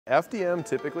FDM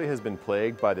typically has been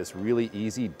plagued by this really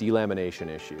easy delamination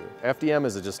issue. FDM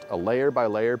is just a layer by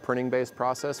layer printing based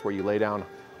process where you lay down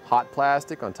hot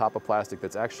plastic on top of plastic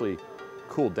that's actually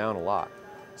cooled down a lot.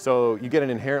 So you get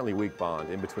an inherently weak bond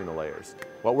in between the layers.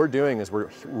 What we're doing is we're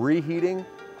reheating,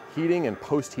 heating and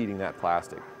post-heating that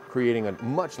plastic, creating a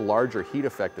much larger heat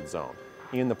affected zone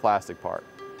in the plastic part.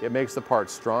 It makes the part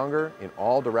stronger in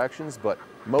all directions, but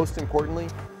most importantly,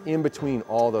 in between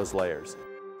all those layers.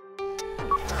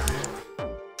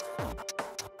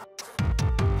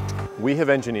 We have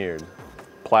engineered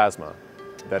plasma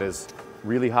that is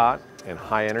really hot and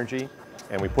high energy,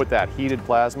 and we put that heated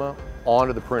plasma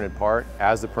onto the printed part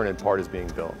as the printed part is being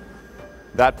built.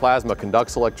 That plasma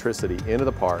conducts electricity into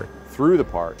the part, through the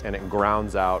part, and it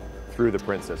grounds out through the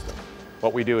print system.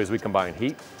 What we do is we combine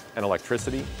heat and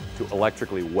electricity to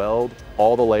electrically weld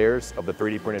all the layers of the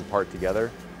 3D printed part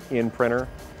together in printer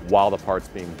while the part's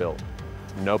being built.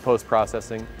 No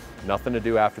post-processing, nothing to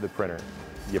do after the printer.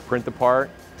 You print the part,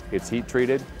 it's heat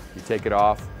treated, you take it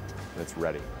off, and it's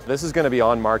ready. This is going to be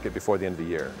on market before the end of the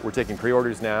year. We're taking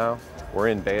pre-orders now, we're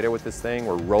in beta with this thing,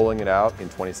 we're rolling it out in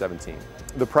 2017.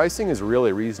 The pricing is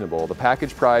really reasonable. The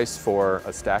package price for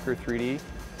a Stacker 3D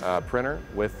printer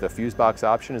with the FuseBox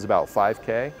option is about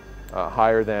 $5K,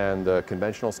 higher than the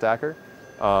conventional Stacker.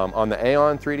 On the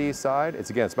Aeon 3D side, it's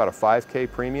about a $5K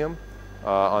premium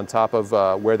on top of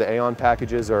where the Aeon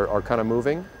packages are kind of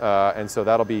moving, and so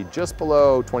that'll be just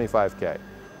below $25K.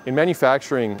 In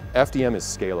manufacturing, FDM is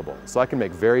scalable, so I can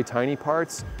make very tiny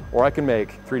parts, or I can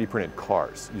make 3D printed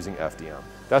cars using FDM.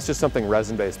 That's just something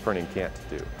resin-based printing can't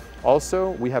do.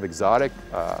 Also, we have exotic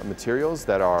materials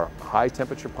that are high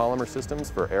temperature polymer systems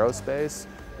for aerospace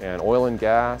and oil and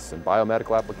gas and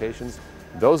biomedical applications.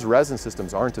 Those resin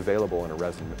systems aren't available in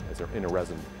a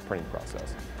resin printing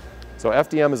process. So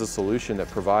FDM is a solution that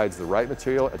provides the right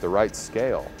material at the right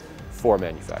scale for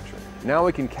manufacturing. Now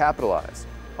we can capitalize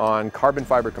on carbon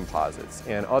fiber composites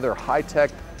and other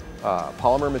high-tech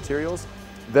polymer materials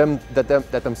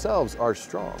that themselves are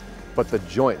strong, but the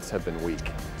joints have been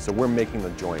weak. So we're making the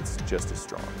joints just as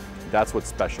strong. That's what's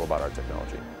special about our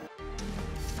technology.